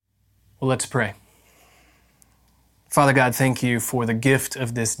Well, let's pray. Father God, thank you for the gift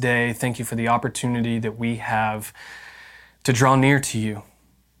of this day. Thank you for the opportunity that we have to draw near to you.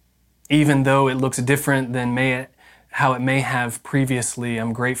 Even though it looks different than how it may have previously,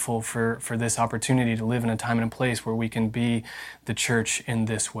 I'm grateful for this opportunity to live in a time and a place where we can be the church in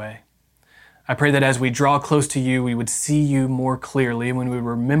this way. I pray that as we draw close to you, we would see you more clearly when we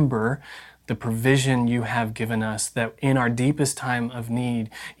remember the provision you have given us, that in our deepest time of need,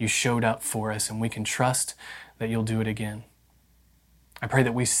 you showed up for us, and we can trust that you'll do it again. I pray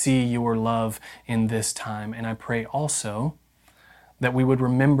that we see your love in this time, and I pray also that we would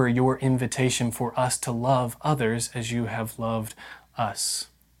remember your invitation for us to love others as you have loved us.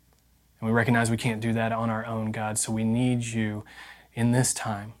 And we recognize we can't do that on our own, God, so we need you in this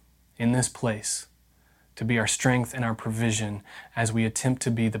time, in this place, to be our strength and our provision as we attempt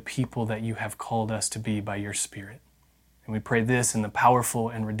to be the people that you have called us to be by your Spirit. And we pray this in the powerful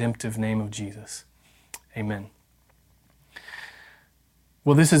and redemptive name of Jesus. Amen.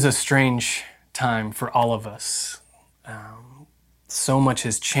 Well, this is a strange time for all of us. So much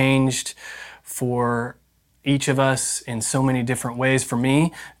has changed for each of us in so many different ways. For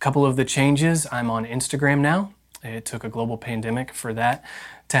me, a couple of the changes, I'm on Instagram now. It took a global pandemic for that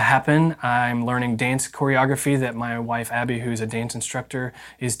to happen. I'm learning dance choreography that my wife, Abby, who's a dance instructor,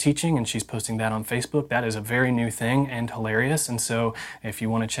 is teaching, and she's posting that on Facebook. That is a very new thing and hilarious. And so if you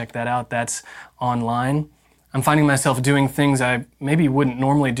want to check that out, that's online. I'm finding myself doing things I maybe wouldn't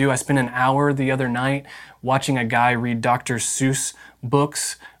normally do. I spent an hour the other night watching a guy read Dr. Seuss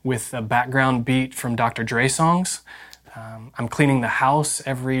books with a background beat from Dr. Dre songs. I'm cleaning the house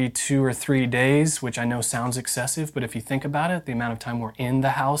every 2 or 3 days, which I know sounds excessive, but if you think about it, the amount of time we're in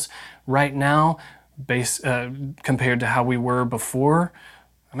the house right now, compared to how we were before,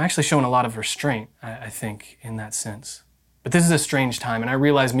 I'm actually showing a lot of restraint, I think, in that sense. But this is a strange time, and I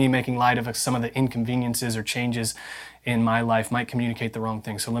realize me making light of some of the inconveniences or changes in my life might communicate the wrong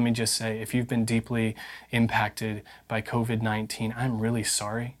thing. So let me just say, if you've been deeply impacted by COVID-19, I'm really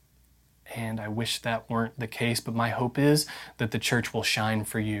sorry. And I wish that weren't the case, but my hope is that the church will shine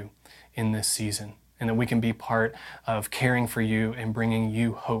for you in this season, and that we can be part of caring for you and bringing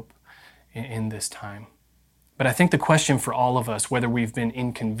you hope in this time. But I think the question for all of us, whether we've been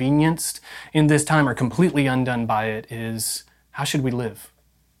inconvenienced in this time or completely undone by it, is how should we live?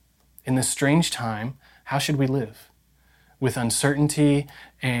 In this strange time, how should we live? With uncertainty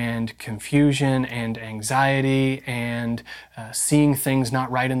and confusion and anxiety and seeing things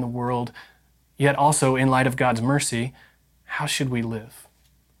not right in the world, yet also in light of God's mercy, how should we live?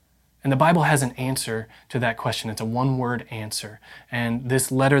 And the Bible has an answer to that question. It's a one-word answer. And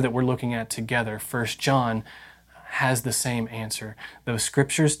this letter that we're looking at together, 1 John, has the same answer. Those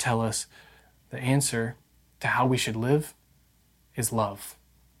scriptures tell us the answer to how we should live is love.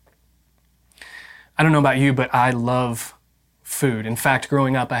 I don't know about you, but I love food. In fact,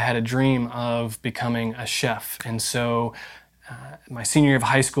 growing up, I had a dream of becoming a chef. And so my senior year of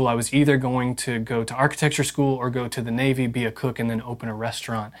high school, I was either going to go to architecture school or go to the Navy, be a cook, and then open a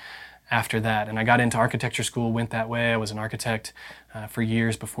restaurant after that. And I got into architecture school, went that way. I was an architect for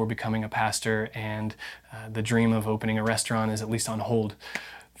years before becoming a pastor, and the dream of opening a restaurant is at least on hold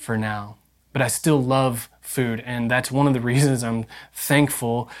for now. But I still love food, and that's one of the reasons I'm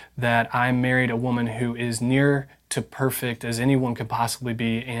thankful that I married a woman who is near to perfect as anyone could possibly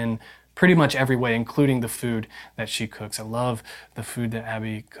be in pretty much every way, including the food that she cooks. I love the food that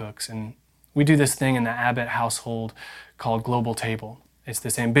Abby cooks, and we do this thing in the Abbott household called Global Table. It's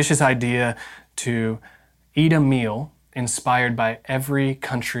this ambitious idea to eat a meal inspired by every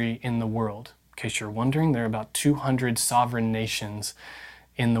country in the world. In case you're wondering, there are about 200 sovereign nations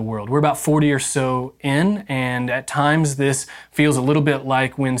in the world. We're about 40 or so in, and at times this feels a little bit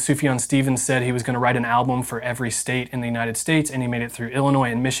like when Sufjan Stevens said he was going to write an album for every state in the United States, and he made it through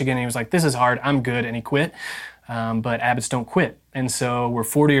Illinois and Michigan, and he was like, this is hard, I'm good, and he quit. But Abbotts don't quit. And so we're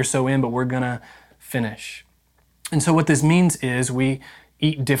 40 or so in, but we're going to finish. And so what this means is we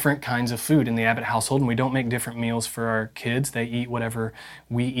eat different kinds of food in the Abbott household, and we don't make different meals for our kids. They eat whatever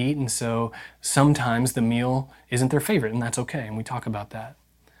we eat, and so sometimes the meal isn't their favorite, and that's okay, and we talk about that.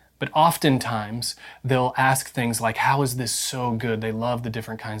 But oftentimes, they'll ask things like, how is this so good? They love the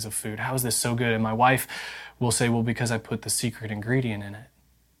different kinds of food. How is this so good? And my wife will say, well, because I put the secret ingredient in it.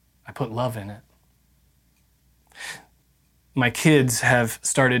 I put love in it. My kids have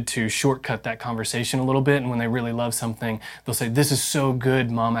started to shortcut that conversation a little bit, and when they really love something, they'll say, this is so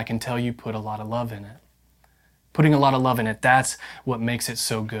good, Mom, I can tell you put a lot of love in it. Putting a lot of love in it, that's what makes it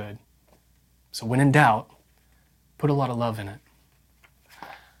so good. So when in doubt, put a lot of love in it.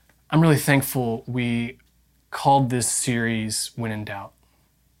 I'm really thankful we called this series When in Doubt.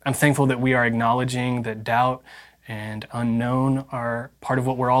 I'm thankful that we are acknowledging that doubt and unknown are part of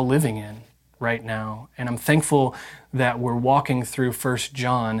what we're all living in right now. And I'm thankful that we're walking through 1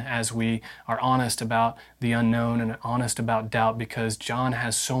 John as we are honest about the unknown and honest about doubt, because John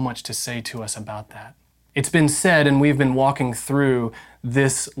has so much to say to us about that. It's been said, and we've been walking through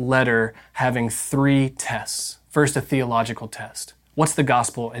this letter having 3 tests. First, a theological test. What's the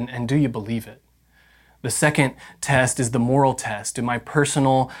gospel, and do you believe it? The second test is the moral test. Do my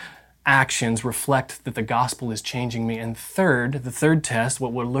personal actions reflect that the gospel is changing me? And third, the third test,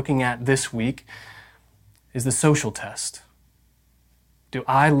 what we're looking at this week, is the social test. Do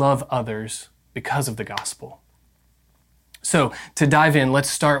I love others because of the gospel? So to dive in, let's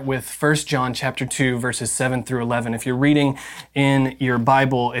start with 1 John chapter 2, verses 7 through 11. If you're reading in your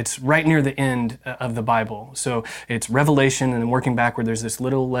Bible, it's right near the end of the Bible. So it's Revelation, and then working backward, there's this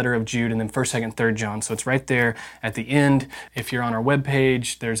little letter of Jude, and then 1st, 2nd, 3rd John. So it's right there at the end. If you're on our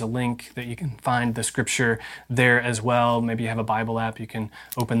webpage, there's a link that you can find the scripture there as well. Maybe you have a Bible app, you can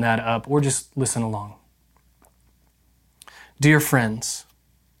open that up, or just listen along. Dear friends,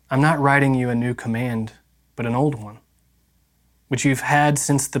 I'm not writing you a new command, but an old one, which you've had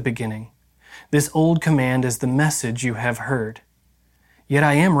since the beginning. This old command is the message you have heard. Yet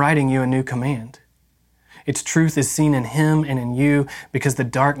I am writing you a new command. Its truth is seen in him and in you, because the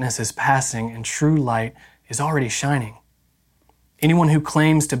darkness is passing and true light is already shining. Anyone who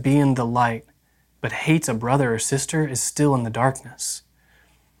claims to be in the light but hates a brother or sister is still in the darkness.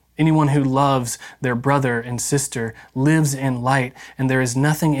 Anyone who loves their brother and sister lives in light, and there is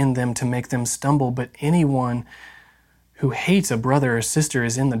nothing in them to make them stumble, but anyone who hates a brother or sister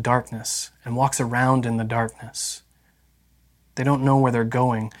is in the darkness and walks around in the darkness. They don't know where they're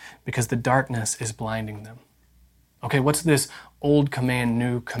going because the darkness is blinding them. Okay, what's this old command,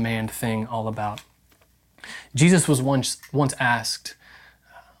 new command thing all about? Jesus was once asked,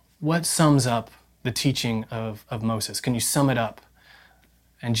 what sums up the teaching of Moses? Can you sum it up?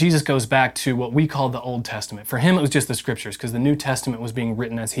 And Jesus goes back to what we call the Old Testament. For him, it was just the scriptures, because the New Testament was being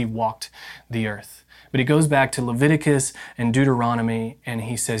written as he walked the earth. But he goes back to Leviticus and Deuteronomy, and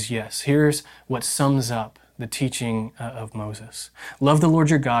he says, yes, here's what sums up the teaching of Moses. Love the Lord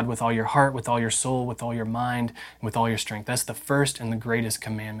your God with all your heart, with all your soul, with all your mind, and with all your strength. That's the first and the greatest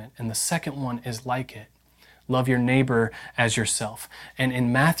commandment. And the second one is like it. Love your neighbor as yourself. And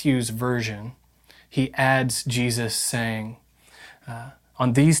in Matthew's version, he adds Jesus saying,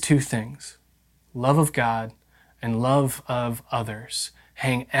 on these 2 things, love of God and love of others,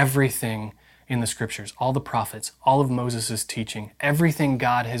 hang everything in the scriptures, all the prophets, all of Moses' teaching, everything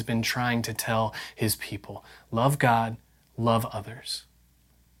God has been trying to tell his people. Love God, love others.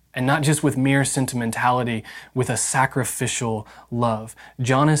 And not just with mere sentimentality, with a sacrificial love.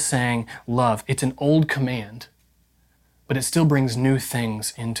 John is saying love. It's an old command, but it still brings new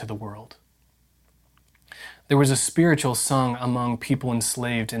things into the world. There was a spiritual sung among people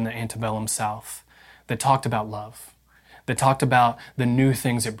enslaved in the antebellum South that talked about love, that talked about the new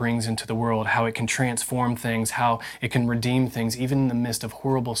things it brings into the world, how it can transform things, how it can redeem things, even in the midst of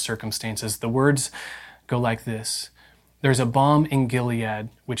horrible circumstances. The words go like this: there's a balm in Gilead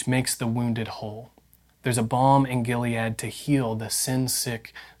which makes the wounded whole. There's a balm in Gilead to heal the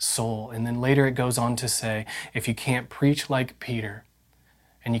sin-sick soul. And then later it goes on to say, if you can't preach like Peter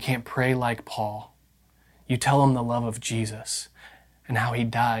and you can't pray like Paul, you tell them the love of Jesus and how he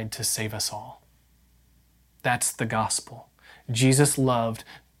died to save us all. That's the gospel. Jesus loved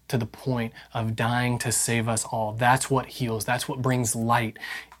to the point of dying to save us all. That's what heals. That's what brings light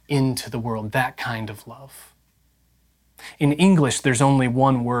into the world, that kind of love. In English, there's only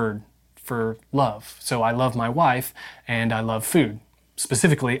one word for love. So I love my wife and I love food.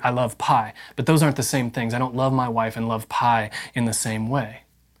 Specifically, I love pie. But those aren't the same things. I don't love my wife and love pie in the same way.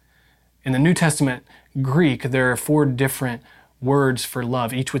 In the New Testament Greek, there are 4 different words for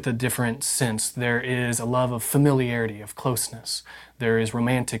love, each with a different sense. There is a love of familiarity, of closeness. There is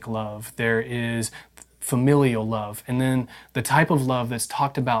romantic love. There is familial love. And then the type of love that's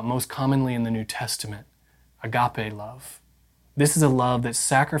talked about most commonly in the New Testament, agape love. This is a love that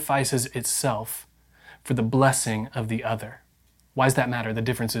sacrifices itself for the blessing of the other. Why does that matter, the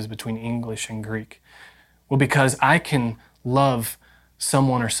differences between English and Greek? Well, because I can love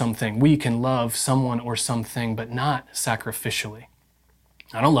someone or something. We can love someone or something, but not sacrificially.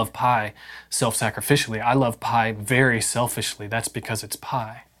 I don't love pie self-sacrificially. I love pie very selfishly. That's because it's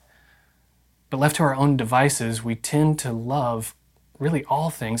pie. But left to our own devices, we tend to love really all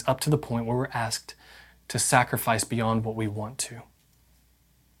things up to the point where we're asked to sacrifice beyond what we want to.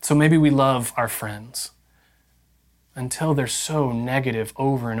 So maybe we love our friends until they're so negative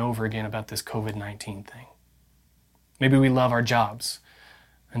over and over again about this COVID-19 thing. Maybe we love our jobs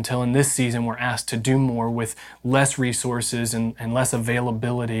until in this season we're asked to do more with less resources and less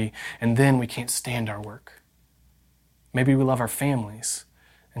availability, and then we can't stand our work. Maybe we love our families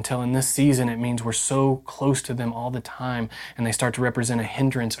until in this season it means we're so close to them all the time and they start to represent a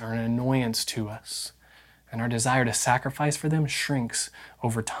hindrance or an annoyance to us. And our desire to sacrifice for them shrinks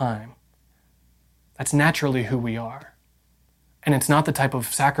over time. That's naturally who we are. And it's not the type of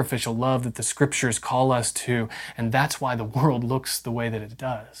sacrificial love that the scriptures call us to, and that's why the world looks the way that it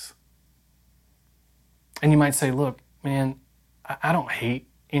does. And you might say, look, man, I don't hate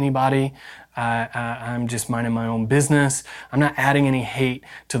anybody. I'm just minding my own business. I'm not adding any hate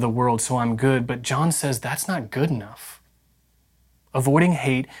to the world, so I'm good. But John says that's not good enough. Avoiding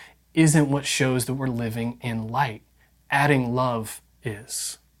hate isn't what shows that we're living in light. Adding love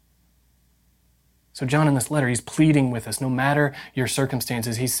is. So John in this letter, he's pleading with us, no matter your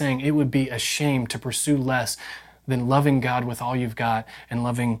circumstances, he's saying it would be a shame to pursue less than loving God with all you've got and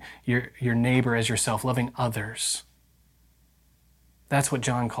loving your neighbor as yourself, loving others. That's what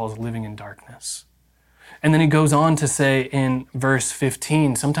John calls living in darkness. And then he goes on to say in verse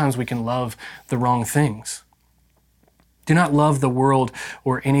 15, sometimes we can love the wrong things. Do not love the world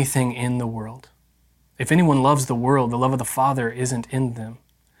or anything in the world. If anyone loves the world, the love of the Father isn't in them.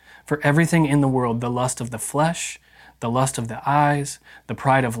 For everything in the world, the lust of the flesh, the lust of the eyes, the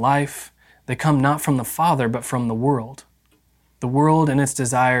pride of life, they come not from the Father, but from the world. The world and its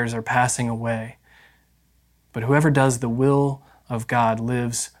desires are passing away, but whoever does the will of God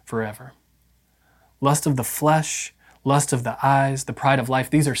lives forever. Lust of the flesh, lust of the eyes, the pride of life,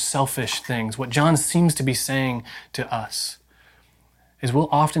 these are selfish things. What John seems to be saying to us is we'll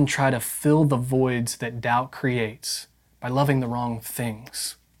often try to fill the voids that doubt creates by loving the wrong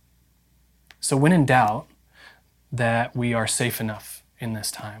things. So when in doubt that we are safe enough in this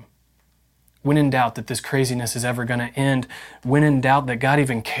time, when in doubt that this craziness is ever going to end, when in doubt that God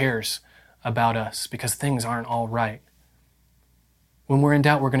even cares about us because things aren't all right, when we're in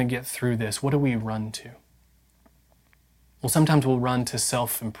doubt we're going to get through this, what do we run to? Well, sometimes we'll run to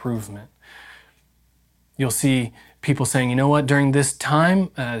self-improvement. You'll see people saying, you know what, during this time,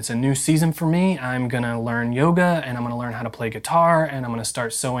 it's a new season for me. I'm going to learn yoga and I'm going to learn how to play guitar and I'm going to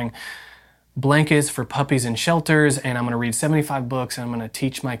start sewing blankets for puppies in shelters, and I'm going to read 75 books, and I'm going to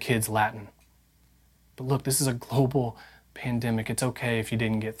teach my kids Latin. But look, this is a global pandemic. It's okay if you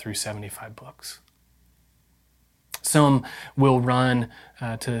didn't get through 75 books. Some will run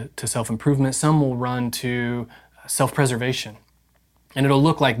to self-improvement. Some will run to self-preservation. And it'll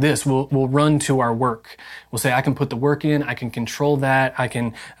look like this. We'll run to our work. We'll say, I can put the work in, I can control that, I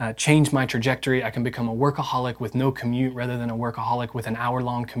can change my trajectory, I can become a workaholic with no commute rather than a workaholic with an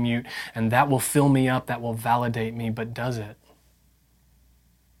hour-long commute, and that will fill me up, that will validate me, but does it?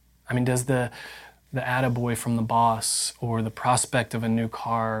 I mean, does the attaboy from the boss or the prospect of a new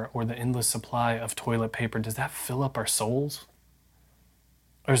car or the endless supply of toilet paper, does that fill up our souls?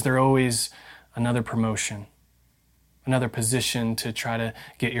 Or is there always another promotion? Another position to try to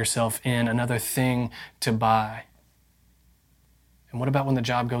get yourself in, another thing to buy. And what about when the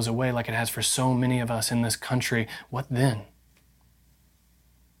job goes away like it has for so many of us in this country? What then?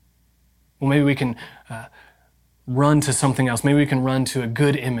 Well, maybe we can run to something else. Maybe we can run to a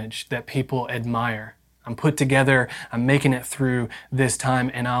good image that people admire. I'm put together, I'm making it through this time,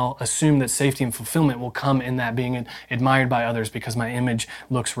 and I'll assume that safety and fulfillment will come in that being admired by others because my image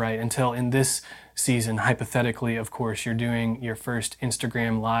looks right. Until in this season, hypothetically, of course, you're doing your first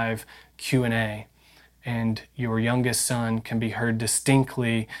Instagram Live Q&A, and your youngest son can be heard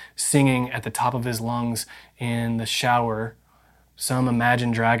distinctly singing at the top of his lungs in the shower some Imagine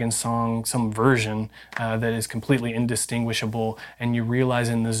Dragons song, some version that is completely indistinguishable, and you realize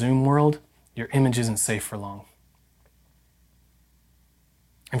in the Zoom world, your image isn't safe for long.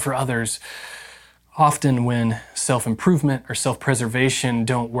 And for others, often when self-improvement or self-preservation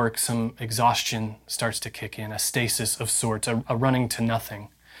don't work, some exhaustion starts to kick in, a stasis of sorts, a running to nothing.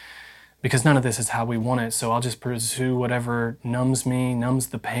 Because none of this is how we want it, so I'll just pursue whatever numbs me, numbs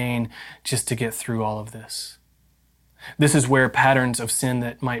the pain, just to get through all of this. This is where patterns of sin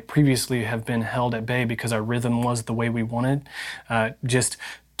that might previously have been held at bay because our rhythm was the way we wanted, just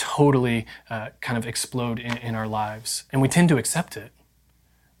totally kind of explode in our lives. And we tend to accept it.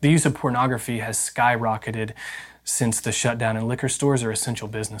 The use of pornography has skyrocketed since the shutdown, and liquor stores are essential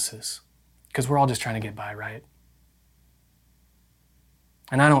businesses because we're all just trying to get by, right?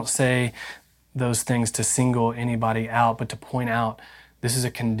 And I don't say those things to single anybody out, but to point out this is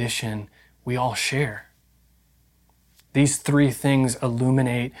a condition we all share. These three things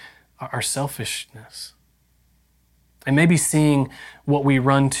illuminate our selfishness. And maybe seeing what we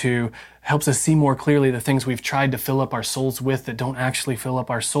run to helps us see more clearly the things we've tried to fill up our souls with that don't actually fill up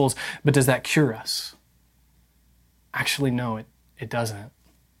our souls. But does that cure us? Actually, no, it doesn't.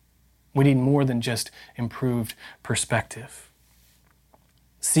 We need more than just improved perspective.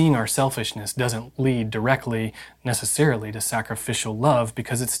 Seeing our selfishness doesn't lead directly, necessarily, to sacrificial love,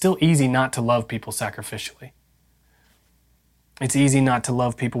 because it's still easy not to love people sacrificially. It's easy not to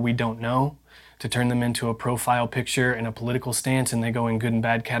love people we don't know, to turn them into a profile picture and a political stance, and they go in good and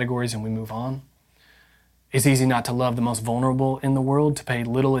bad categories and we move on. It's easy not to love the most vulnerable in the world, to pay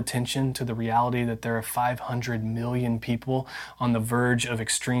little attention to the reality that there are 500 million people on the verge of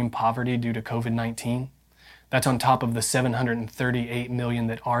extreme poverty due to COVID-19. That's on top of the 738 million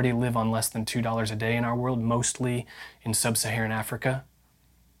that already live on less than $2 a day in our world, mostly in sub-Saharan Africa.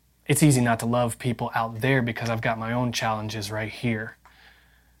 It's easy not to love people out there because I've got my own challenges right here.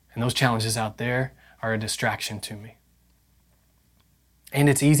 And those challenges out there are a distraction to me. And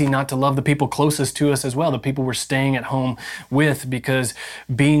it's easy not to love the people closest to us as well, the people we're staying at home with, because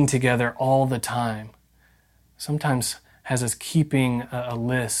being together all the time sometimes has us keeping a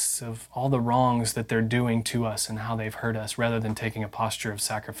list of all the wrongs that they're doing to us and how they've hurt us, rather than taking a posture of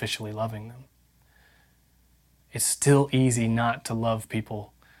sacrificially loving them. It's still easy not to love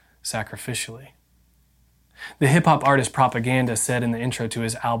people sacrificially. The hip-hop artist Propaganda said in the intro to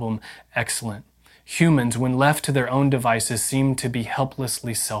his album, Excellent, "Humans, when left to their own devices, seem to be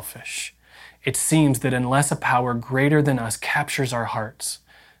helplessly selfish. It seems that unless a power greater than us captures our hearts,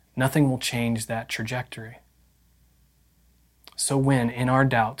 nothing will change that trajectory." So when, in our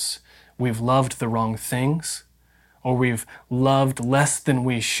doubts, we've loved the wrong things, or we've loved less than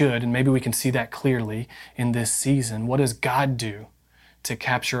we should, and maybe we can see that clearly in this season, what does God do to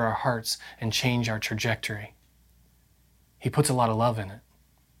capture our hearts and change our trajectory? He puts a lot of love in it.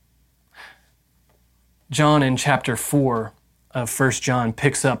 John in chapter 4 of 1 John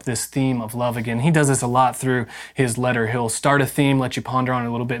picks up this theme of love again. He does this a lot through his letter. He'll start a theme, let you ponder on it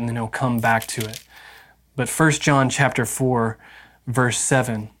a little bit, and then he'll come back to it. But 1 John chapter 4, verse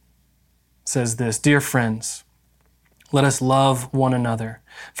 7 says this, "Dear friends, let us love one another,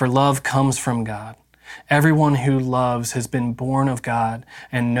 for love comes from God. Everyone who loves has been born of God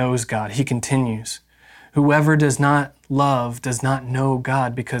and knows God." He continues, "Whoever does not love does not know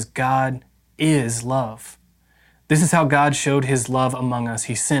God, because God is love. This is how God showed his love among us.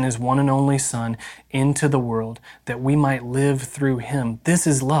 He sent his one and only Son into the world that we might live through him. This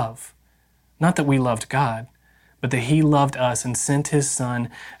is love. Not that we loved God, but that he loved us and sent his Son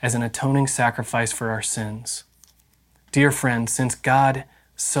as an atoning sacrifice for our sins. Dear friends, since God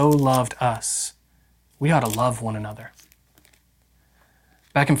so loved us, we ought to love one another."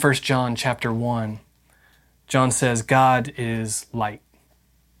 Back in 1 John chapter 1, John says, God is light.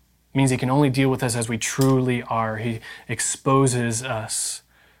 It means he can only deal with us as we truly are. He exposes us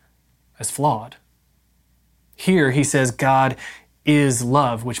as flawed. Here he says God is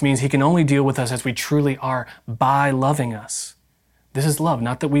love, which means he can only deal with us as we truly are by loving us. This is love,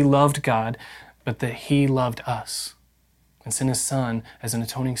 not that we loved God, but that he loved us and sent his Son as an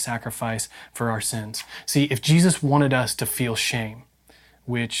atoning sacrifice for our sins. See, if Jesus wanted us to feel shame,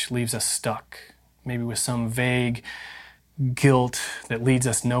 which leaves us stuck, maybe with some vague guilt that leads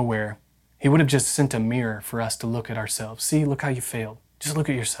us nowhere, he would have just sent a mirror for us to look at ourselves. See, look how you failed. Just look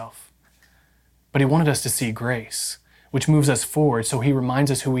at yourself. But he wanted us to see grace, which moves us forward, so he reminds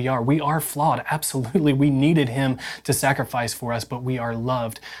us who we are. We are flawed, absolutely. We needed him to sacrifice for us, but we are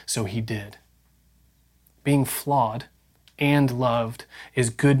loved, so he did. Being flawed and loved is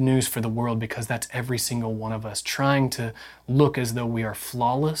good news for the world, because that's every single one of us. Trying to look as though we are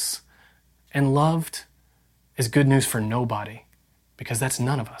flawless and loved is good news for nobody, because that's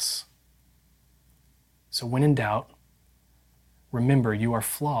none of us. So when in doubt, remember you are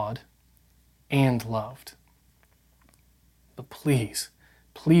flawed and loved. But please,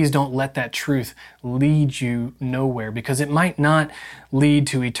 please don't let that truth lead you nowhere, because it might not lead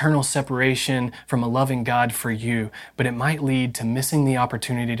to eternal separation from a loving God for you, but it might lead to missing the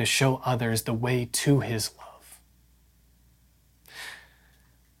opportunity to show others the way to his love.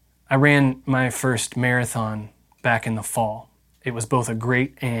 I ran my first marathon back in the fall. It was both a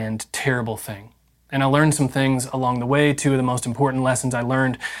great and terrible thing. And I learned some things along the way. Two of the most important lessons I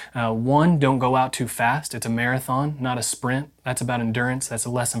learned. One, don't go out too fast. It's a marathon, not a sprint. That's about endurance. That's a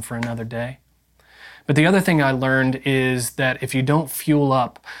lesson for another day. But the other thing I learned is that if you don't fuel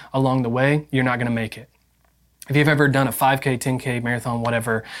up along the way, you're not going to make it. If you've ever done a 5K, 10K, marathon,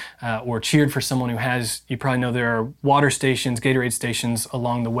 whatever, or cheered for someone who has, you probably know there are water stations, Gatorade stations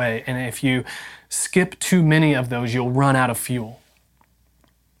along the way. And if you skip too many of those, you'll run out of fuel.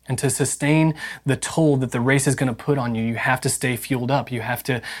 And to sustain the toll that the race is going to put on you, you have to stay fueled up. You have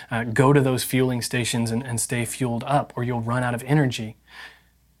to go to those fueling stations and stay fueled up, or you'll run out of energy.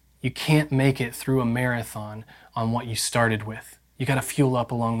 You can't make it through a marathon on what you started with. You got to fuel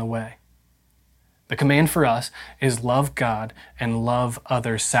up along the way. The command for us is love God and love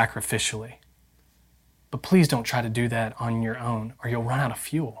others sacrificially. But please don't try to do that on your own, or you'll run out of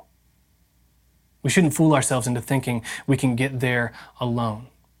fuel. We shouldn't fool ourselves into thinking we can get there alone.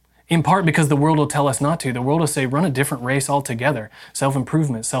 In part because the world will tell us not to. The world will say, run a different race altogether.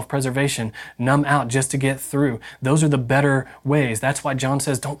 Self-improvement, self-preservation, numb out just to get through. Those are the better ways. That's why John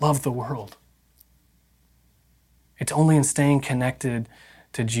says, don't love the world. It's only in staying connected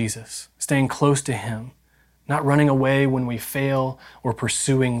to Jesus, staying close to Him, not running away when we fail or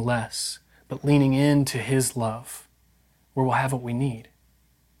pursuing less, but leaning into His love, where we'll have what we need,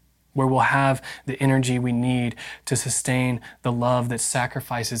 where we'll have the energy we need to sustain the love that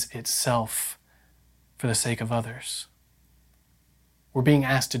sacrifices itself for the sake of others. We're being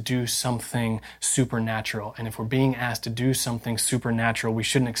asked to do something supernatural, and if we're being asked to do something supernatural, we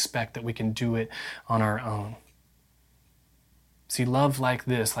shouldn't expect that we can do it on our own. See, love like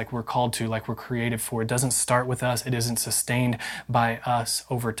this, like we're called to, like we're created for, it doesn't start with us. It isn't sustained by us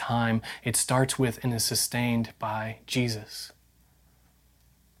over time. It starts with and is sustained by Jesus.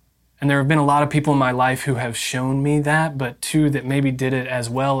 And there have been a lot of people in my life who have shown me that, but two that maybe did it as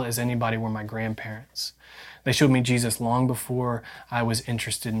well as anybody were my grandparents. They showed me Jesus long before I was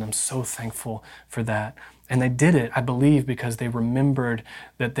interested, and I'm so thankful for that. And they did it, I believe, because they remembered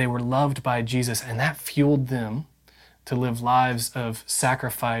that they were loved by Jesus, and that fueled them to live lives of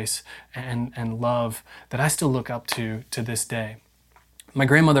sacrifice and love that I still look up to this day. My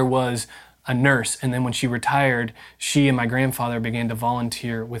grandmother was a nurse, and then when she retired, she and my grandfather began to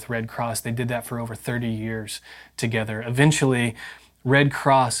volunteer with Red Cross. They did that for over 30 years together. Eventually, Red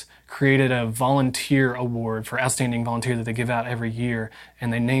Cross created a volunteer award for outstanding volunteer that they give out every year,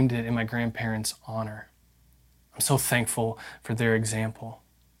 and they named it in my grandparents' honor. I'm so thankful for their example.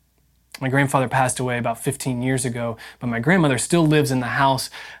 My grandfather passed away about 15 years ago, but my grandmother still lives in the house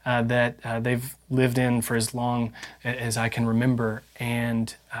that they've lived in for as long as I can remember,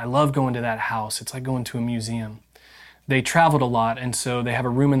 and I love going to that house. It's like going to a museum. They traveled a lot, and so they have a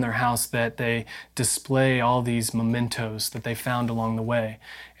room in their house that they display all these mementos that they found along the way.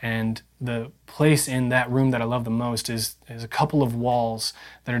 And the place in that room that I love the most is a couple of walls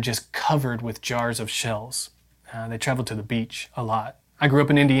that are just covered with jars of shells. They traveled to the beach a lot. I grew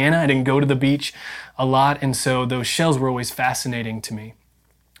up in Indiana. I didn't go to the beach a lot, and so those shells were always fascinating to me.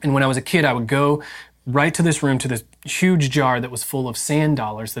 And when I was a kid, I would go right to this room, to this huge jar that was full of sand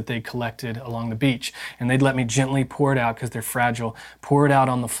dollars that they collected along the beach. And they'd let me gently pour it out, because they're fragile, pour it out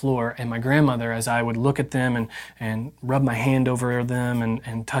on the floor. And my grandmother, as I would look at them and rub my hand over them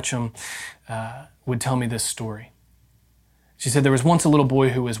and touch them, would tell me this story. She said there was once a little boy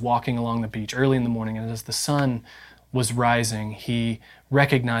who was walking along the beach early in the morning, and as the sun was rising, he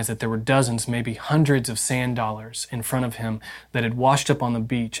recognized that there were dozens, maybe hundreds of sand dollars in front of him that had washed up on the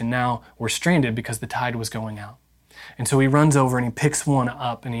beach and now were stranded because the tide was going out. And so he runs over and he picks one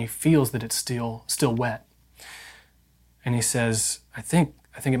up, and he feels that it's still wet. And he says, I think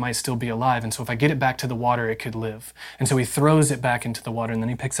it might still be alive, and so if I get it back to the water, it could live. And so he throws it back into the water, and then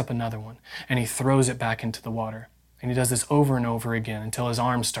he picks up another one, and he throws it back into the water. And he does this over and over again until his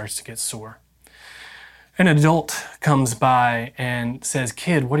arm starts to get sore. An adult comes by and says,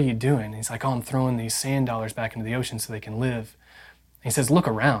 "Kid, what are you doing?" He's like, "Oh, I'm throwing these sand dollars back into the ocean so they can live." And he says, "Look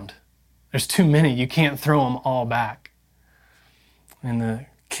around. There's too many. You can't throw them all back." And the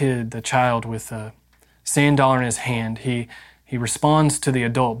kid, the child with a sand dollar in his hand, he responds to the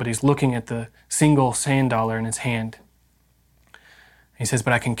adult, but he's looking at the single sand dollar in his hand. He says,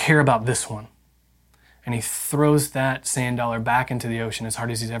 "But I can care about this one." And he throws that sand dollar back into the ocean as hard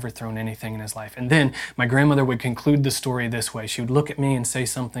as he's ever thrown anything in his life. And then my grandmother would conclude the story this way. She would look at me and say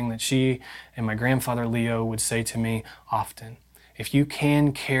something that she and my grandfather Leo would say to me often. If you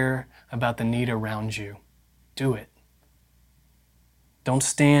can care about the need around you, do it. Don't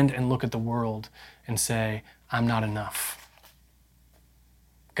stand and look at the world and say, I'm not enough.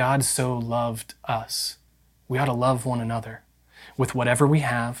 God so loved us. We ought to love one another with whatever we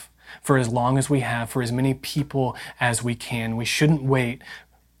have, for as long as we have, for as many people as we can. We shouldn't wait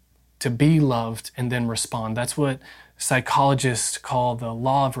to be loved and then respond. That's what psychologists call the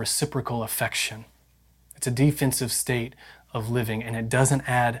law of reciprocal affection. It's a defensive state of living, and it doesn't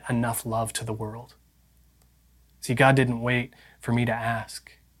add enough love to the world. See, God didn't wait for me to ask.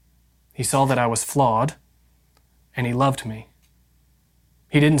 He saw that I was flawed, and He loved me.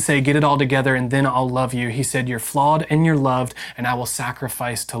 He didn't say, get it all together and then I'll love you. He said, you're flawed and you're loved, and I will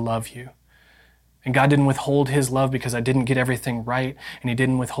sacrifice to love you. And God didn't withhold his love because I didn't get everything right, and he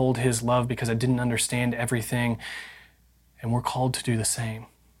didn't withhold his love because I didn't understand everything. And we're called to do the same.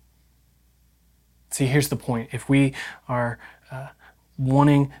 See, here's the point. If we are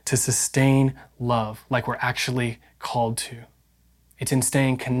wanting to sustain love like we're actually called to, it's in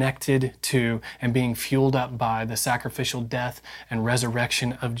staying connected to and being fueled up by the sacrificial death and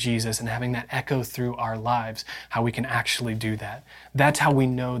resurrection of Jesus and having that echo through our lives, how we can actually do that. That's how we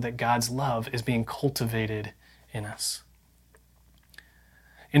know that God's love is being cultivated in us.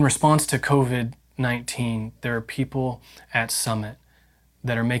 In response to COVID-19, there are people at Summit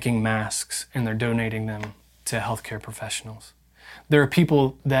that are making masks and they're donating them to healthcare professionals. There are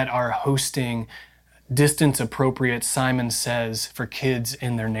people that are hosting distance-appropriate Simon Says for kids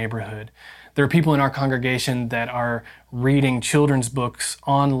in their neighborhood. There are people in our congregation that are reading children's books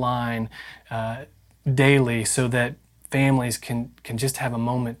online daily so that families can just have a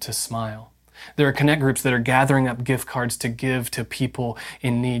moment to smile. There are connect groups that are gathering up gift cards to give to people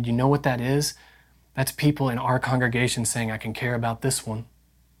in need. You know what that is? That's people in our congregation saying, I can care about this one.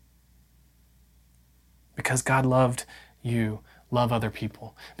 Because God loved you, love other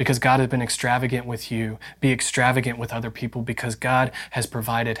people. Because God has been extravagant with you, be extravagant with other people, because God has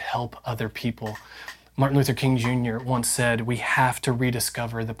provided help other people. Martin Luther King Jr. once said, we have to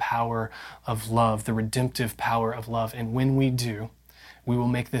rediscover the power of love, the redemptive power of love. And when we do, we will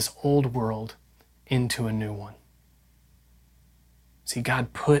make this old world into a new one. See,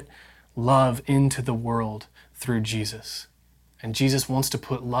 God put love into the world through Jesus. And Jesus wants to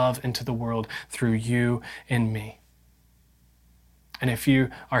put love into the world through you and me. And if you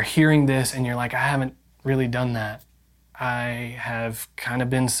are hearing this and you're like, I haven't really done that. I have kind of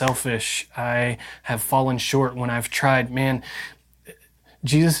been selfish. I have fallen short when I've tried. Man,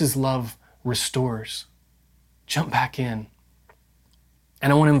 Jesus' love restores. Jump back in.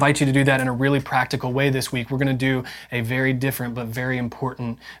 And I want to invite you to do that in a really practical way this week. We're going to do a very different but very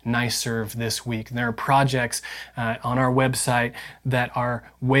important Nice Serve this week. And there are projects on our website that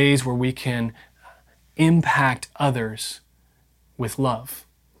are ways where we can impact others with love.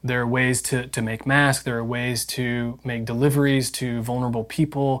 There are ways to make masks. There are ways to make deliveries to vulnerable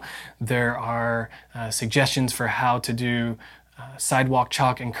people. There are suggestions for how to do sidewalk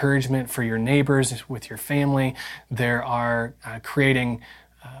chalk encouragement for your neighbors, with your family. There are creating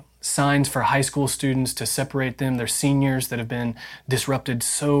signs for high school students to separate them. They're seniors that have been disrupted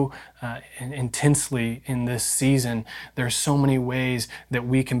so intensely in this season. There are so many ways that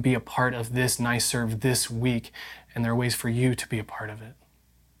we can be a part of this Nice Serve this week, and there are ways for you to be a part of it.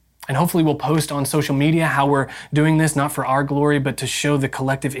 And hopefully we'll post on social media how we're doing this, not for our glory, but to show the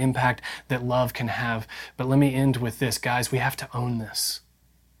collective impact that love can have. But let me end with this, guys. We have to own this.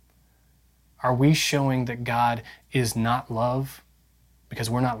 Are we showing that God is not love because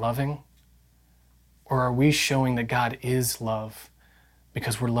we're not loving? Or are we showing that God is love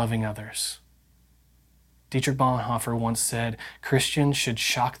because we're loving others? Dietrich Bonhoeffer once said, Christians should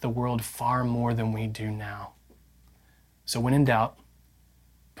shock the world far more than we do now. So when in doubt,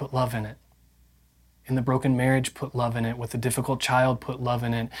 put love in it. In the broken marriage, put love in it. With a difficult child, put love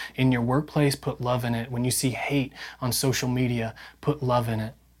in it. In your workplace, put love in it. When you see hate on social media, put love in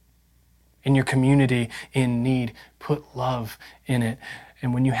it. In your community in need, put love in it.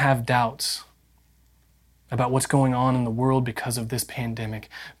 And when you have doubts about what's going on in the world because of this pandemic,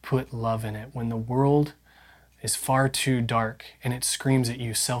 put love in it. When the world is far too dark and it screams at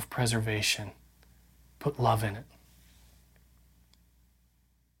you self-preservation, put love in it.